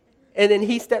it. And then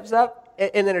he steps up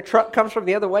and then a truck comes from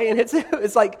the other way and hits him.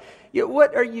 It's like,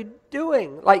 what are you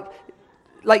doing? Like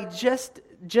just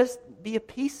be a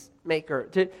peacemaker.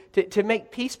 To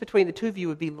make peace between the two of you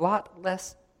would be a lot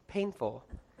less painful.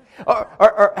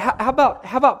 Or how about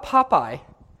Popeye?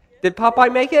 Did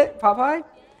Popeye make it? Popeye?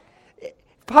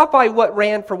 Popeye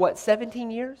ran for 17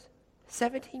 years?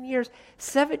 17 years.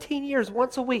 17 years,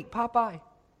 once a week, Popeye.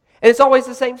 And it's always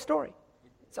the same story.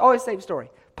 It's always the same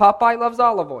story. Popeye loves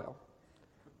olive oil.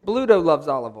 Bluto loves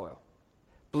olive oil.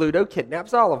 Bluto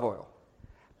kidnaps olive oil.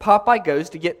 Popeye goes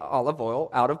to get olive oil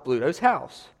out of Bluto's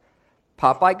house.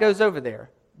 Popeye goes over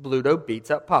there. Bluto beats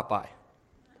up Popeye.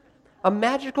 A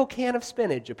magical can of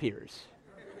spinach appears.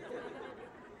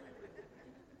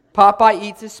 Popeye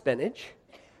eats his spinach.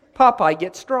 Popeye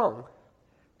gets strong.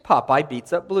 Popeye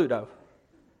beats up Bluto.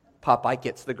 Popeye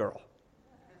gets the girl.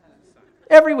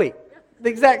 Every week. The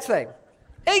exact same.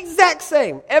 Exact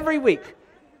same. Every week.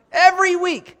 Every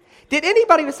week. Did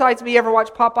anybody besides me ever watch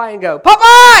Popeye and go,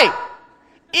 Popeye!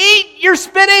 Eat your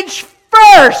spinach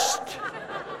first!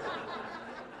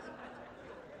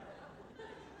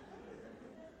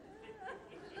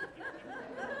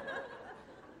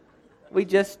 We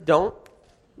just don't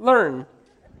learn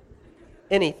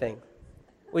anything.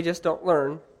 We just don't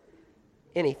learn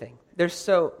anything. There's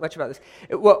so much about this.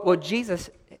 Well, Jesus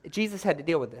had to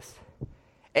deal with this.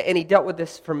 And he dealt with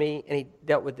this for me, and he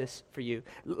dealt with this for you.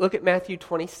 Look at Matthew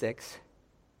 26,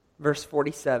 verse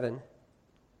 47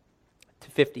 to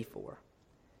 54.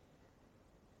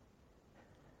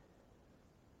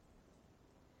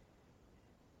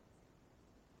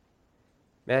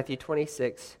 Matthew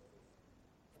 26,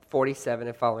 47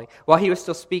 and following. While he was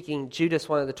still speaking, Judas,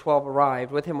 one of the 12,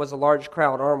 arrived. With him was a large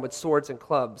crowd armed with swords and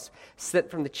clubs, sent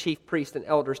from the chief priests and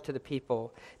elders to the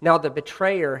people. Now the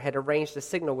betrayer had arranged a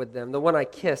signal with them. The one I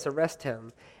kiss, arrest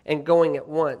him. And going at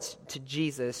once to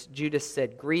Jesus, Judas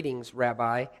said, "Greetings,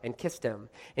 Rabbi," and kissed him.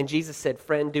 And Jesus said,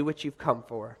 "Friend, do what you've come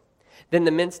for." Then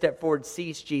the men stepped forward,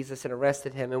 seized Jesus, and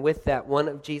arrested him. And with that, one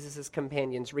of Jesus'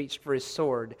 companions reached for his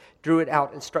sword, drew it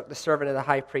out, and struck the servant of the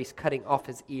high priest, cutting off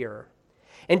his ear.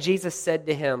 And Jesus said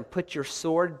to him, "Put your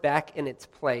sword back in its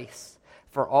place,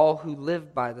 for all who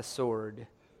live by the sword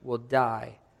will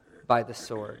die by the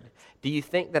sword. Do you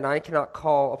think that I cannot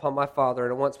call upon my Father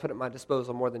and at once put at my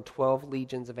disposal more than 12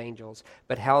 legions of angels?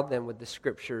 But how then would the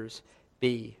Scriptures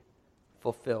be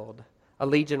fulfilled?" A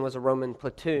legion was a Roman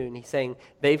platoon. He's saying,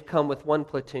 they've come with one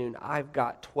platoon. I've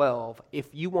got 12.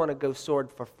 If you want to go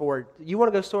sword for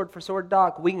sword,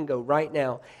 Doc, we can go right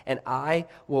now, and I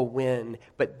will win.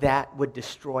 But that would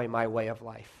destroy my way of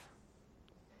life.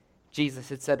 Jesus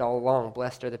had said all along,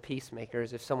 blessed are the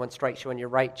peacemakers. If someone strikes you on your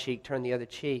right cheek, turn the other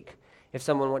cheek. If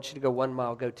someone wants you to go 1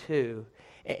 mile, go 2.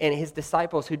 And his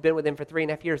disciples who'd been with him for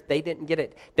 3.5 years, they didn't get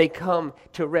it. They come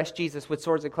to arrest Jesus with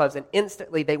swords and clubs, and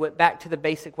instantly they went back to the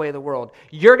basic way of the world.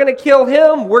 You're going to kill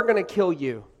him, we're going to kill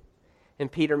you.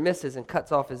 And Peter misses and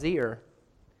cuts off his ear,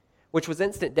 which was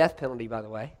instant death penalty, by the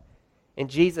way. And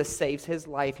Jesus saves his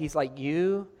life. He's like,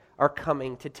 you are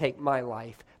coming to take my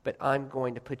life, but I'm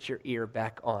going to put your ear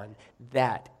back on.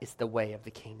 That is the way of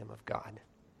the kingdom of God.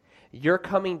 You're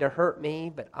coming to hurt me,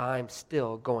 but I'm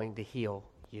still going to heal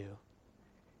you.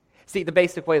 See, the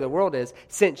basic way of the world is,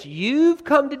 since you've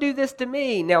come to do this to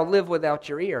me, now live without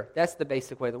your ear. That's the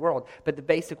basic way of the world. But the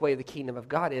basic way of the kingdom of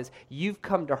God is, you've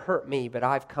come to hurt me, but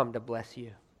I've come to bless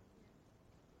you.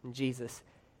 And Jesus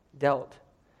dealt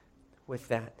with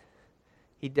that.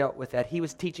 He dealt with that. He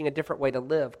was teaching a different way to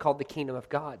live called the kingdom of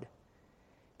God.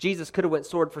 Jesus could have went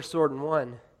sword for sword and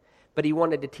won, but he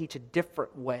wanted to teach a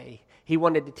different way. He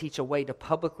wanted to teach a way to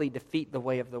publicly defeat the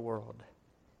way of the world.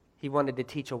 He wanted to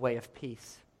teach a way of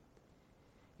peace.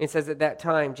 It says at that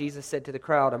time, Jesus said to the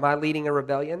crowd, "Am I leading a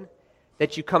rebellion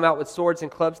that you come out with swords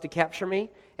and clubs to capture me?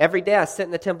 Every day I sit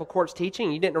in the temple courts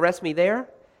teaching. You didn't arrest me there?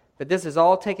 But this has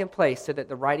all taken place so that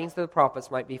the writings of the prophets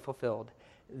might be fulfilled."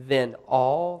 Then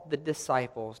all the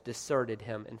disciples deserted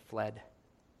him and fled.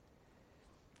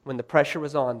 When the pressure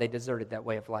was on, they deserted that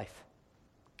way of life.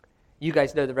 You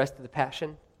guys know the rest of the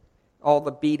Passion. All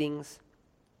the beatings,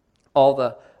 all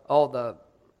the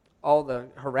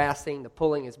harassing, the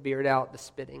pulling his beard out, the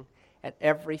spitting. At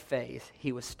every phase,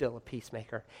 he was still a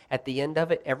peacemaker. At the end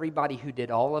of it, everybody who did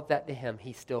all of that to him,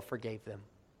 he still forgave them.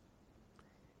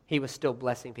 He was still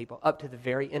blessing people. Up to the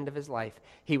very end of his life,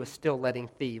 he was still letting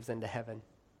thieves into heaven.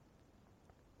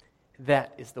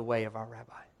 That is the way of our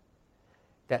rabbi.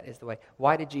 That is the way.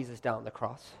 Why did Jesus die on the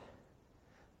cross?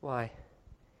 Why?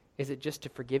 Is it just to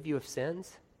forgive you of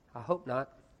sins? I hope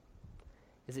not.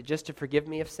 Is it just to forgive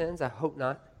me of sins? I hope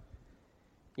not.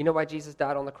 You know why Jesus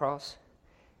died on the cross?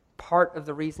 Part of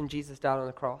the reason Jesus died on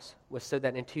the cross was so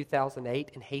that in 2008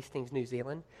 in Hastings, New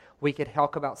Zealand, we could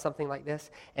talk about something like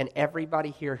this, and everybody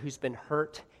here who's been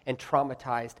hurt and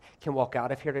traumatized can walk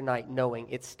out of here tonight knowing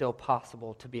it's still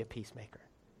possible to be a peacemaker.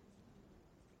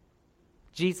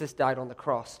 Jesus died on the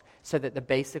cross so that the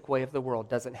basic way of the world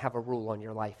doesn't have a rule on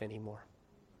your life anymore.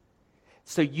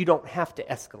 So you don't have to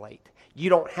escalate. You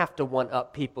don't have to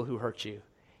one-up people who hurt you.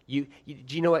 Do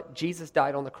you know what? Jesus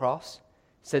died on the cross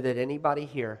so that anybody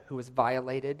here who was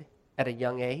violated at a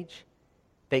young age,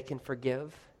 they can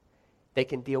forgive, they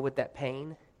can deal with that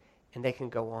pain, and they can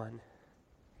go on.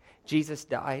 Jesus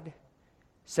died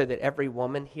so that every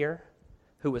woman here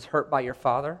who was hurt by your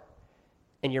father,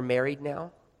 and you're married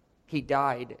now, he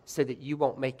died so that you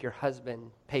won't make your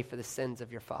husband pay for the sins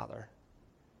of your father.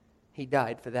 He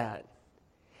died for that.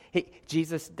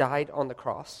 Jesus died on the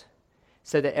cross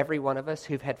so that every one of us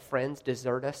who've had friends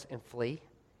desert us and flee,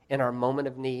 in our moment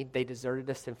of need, they deserted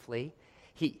us and flee.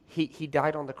 He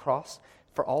died on the cross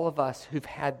for all of us who've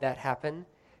had that happen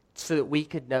so that we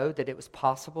could know that it was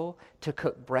possible to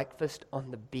cook breakfast on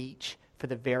the beach for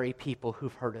the very people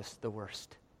who've hurt us the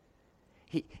worst.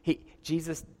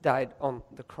 Jesus died on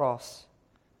the cross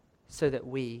so that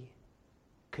we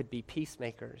could be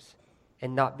peacemakers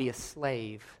and not be a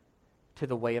slave to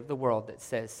the way of the world that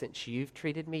says, since you've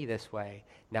treated me this way,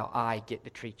 now I get to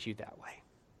treat you that way.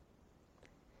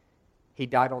 He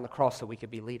died on the cross so we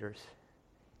could be leaders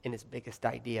in his biggest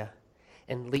idea.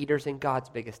 And leaders in God's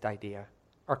biggest idea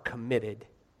are committed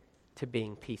to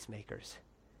being peacemakers.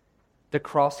 The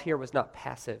cross here was not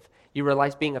passive. You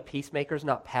realize being a peacemaker is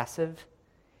not passive?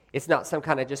 It's not some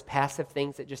kind of just passive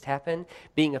things that just happen.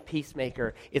 Being a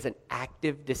peacemaker is an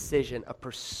active decision, a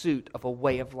pursuit of a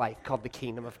way of life called the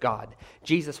kingdom of God.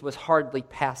 Jesus was hardly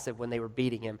passive when they were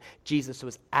beating him. Jesus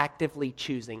was actively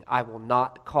choosing, I will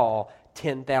not call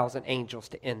 10,000 angels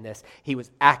to end this. He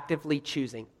was actively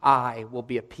choosing, I will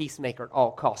be a peacemaker at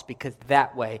all costs because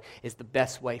that way is the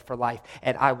best way for life.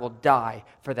 And I will die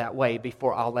for that way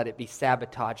before I'll let it be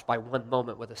sabotaged by one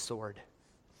moment with a sword.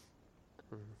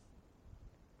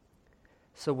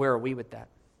 So where are we with that?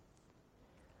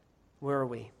 Where are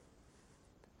we?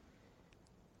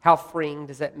 How freeing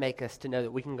does that make us to know that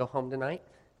we can go home tonight?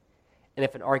 And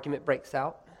if an argument breaks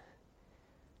out,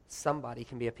 somebody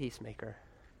can be a peacemaker.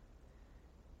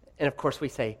 And of course we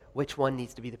say, which one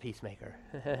needs to be the peacemaker?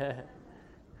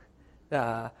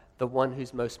 The one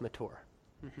who's most mature.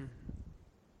 Mm-hmm.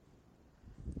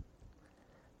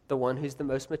 The one who's the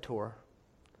most mature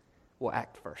will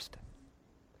act first.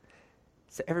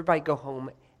 So everybody go home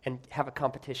and have a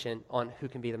competition on who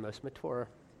can be the most mature.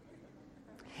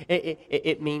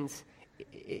 It means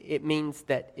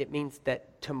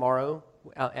that tomorrow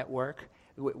at work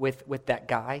with that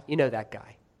guy, you know that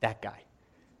guy,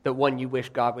 the one you wish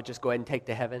God would just go ahead and take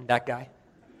to heaven, that guy.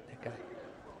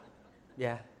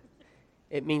 Yeah.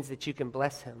 It means that you can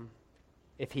bless him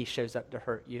if he shows up to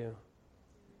hurt you.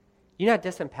 You know how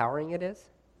disempowering it is?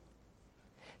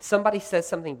 Somebody says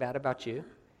something bad about you.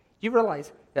 You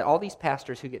realize that all these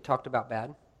pastors who get talked about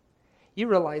bad, you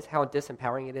realize how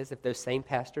disempowering it is if those same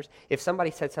pastors, if somebody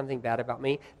said something bad about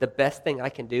me, the best thing I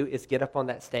can do is get up on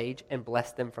that stage and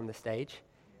bless them from the stage.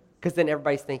 Because then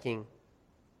everybody's thinking,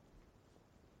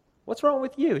 what's wrong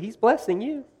with you? He's blessing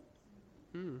you.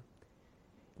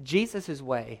 Jesus'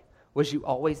 way was you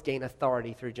always gain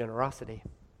authority through generosity.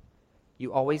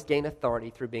 You always gain authority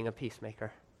through being a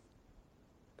peacemaker.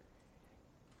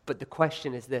 But the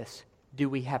question is this. Do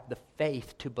we have the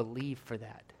faith to believe for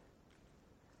that?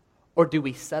 Or do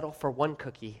we settle for one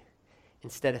cookie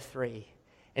instead of 3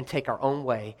 and take our own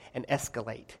way and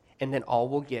escalate, and then all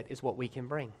we'll get is what we can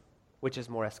bring, which is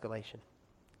more escalation?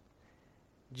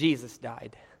 Jesus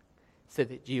died so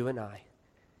that you and I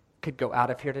could go out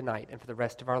of here tonight and for the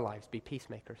rest of our lives be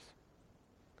peacemakers.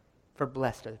 For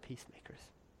blessed are the peacemakers.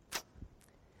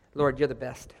 Lord, you're the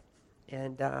best.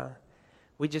 And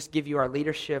we just give you our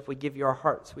leadership. We give you our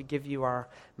hearts. We give you our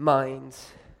minds.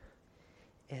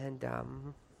 And,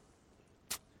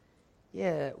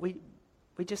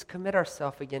 we just commit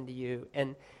ourselves again to you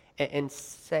and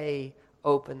say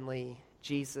openly,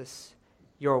 Jesus,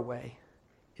 your way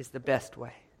is the best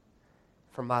way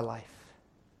for my life.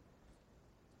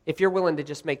 If you're willing to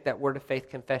just make that word of faith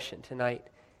confession tonight,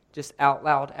 just out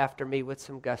loud after me with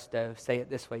some gusto, say it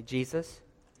this way, Jesus,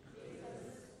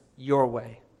 your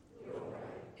way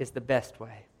is the best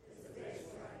way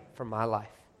for my life.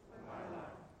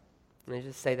 Let me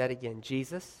just say that again.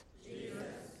 Jesus,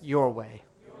 your way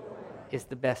is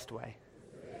the best way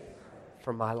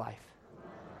for my life.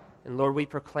 And Lord, we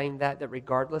proclaim that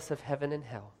regardless of heaven and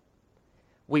hell,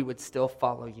 we would still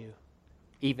follow you,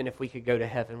 even if we could go to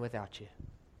heaven without you.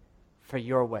 For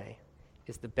your way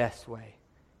is the best way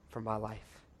for my life.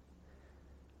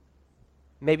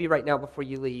 Maybe right now before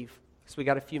you leave, because we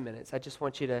got a few minutes, I just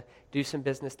want you to do some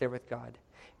business there with God.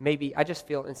 Maybe, I just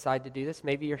feel inside to do this.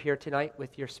 Maybe you're here tonight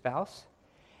with your spouse,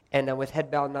 and with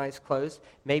head bowed and eyes closed,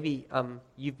 maybe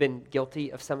you've been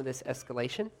guilty of some of this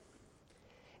escalation,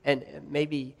 and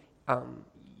maybe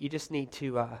you just need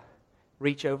to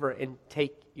reach over and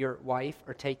take your wife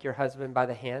or take your husband by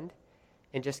the hand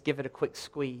and just give it a quick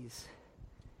squeeze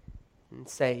and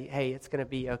say, hey, it's going to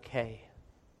be okay.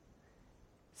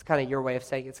 It's kind of your way of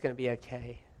saying it's going to be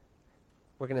okay.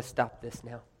 We're going to stop this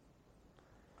now.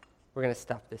 We're going to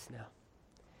stop this now.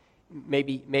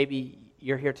 Maybe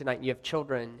you're here tonight and you have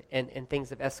children and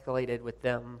things have escalated with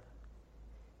them,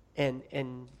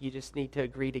 and you just need to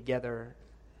agree together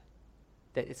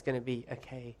that it's going to be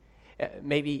okay.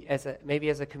 Maybe as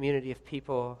a community of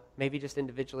people, maybe just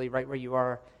individually right where you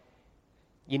are,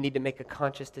 you need to make a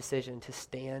conscious decision to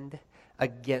stand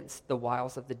against the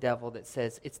wiles of the devil that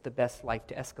says it's the best life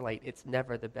to escalate. It's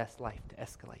never the best life to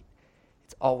escalate.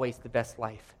 It's always the best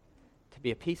life to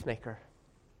be a peacemaker.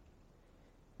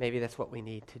 Maybe that's what we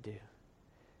need to do.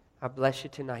 I bless you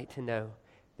tonight to know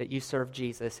that you serve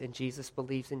Jesus and Jesus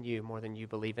believes in you more than you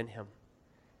believe in him.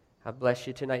 I bless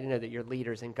you tonight to know that you're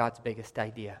leaders in God's biggest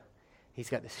idea. He's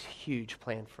got this huge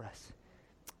plan for us.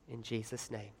 In Jesus'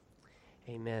 name,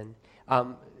 amen.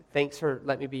 Thanks for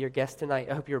letting me be your guest tonight.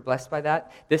 I hope you were blessed by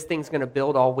that. This thing's going to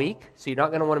build all week, so you're not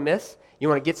going to want to miss. You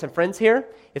want to get some friends here?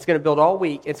 It's going to build all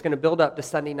week. It's going to build up to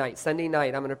Sunday night. Sunday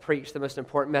night, I'm going to preach the most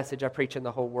important message I preach in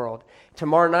the whole world.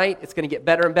 Tomorrow night, it's going to get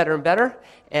better and better and better,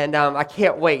 and I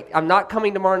can't wait. I'm not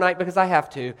coming tomorrow night because I have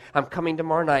to. I'm coming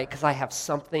tomorrow night because I have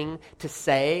something to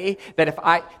say that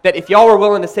if y'all were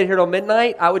willing to sit here till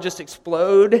midnight, I would just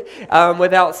explode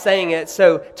without saying it.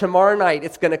 So tomorrow night,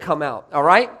 it's going to come out, all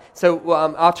right? So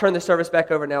I'll turn the service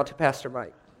back over now to Pastor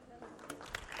Mike.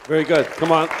 Very good.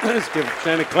 Come on, let's give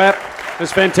Shane a clap.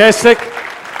 That's fantastic.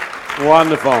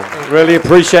 Wonderful. Really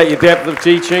appreciate your depth of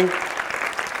teaching.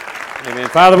 Amen.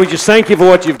 Father, we just thank you for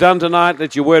what you've done tonight.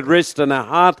 Let your word rest in our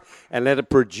heart and let it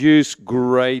produce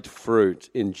great fruit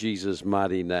in Jesus'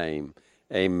 mighty name.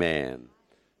 Amen.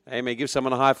 Amen. Give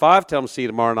someone a high five. Tell them to see you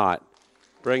tomorrow night.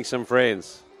 Bring some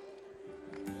friends.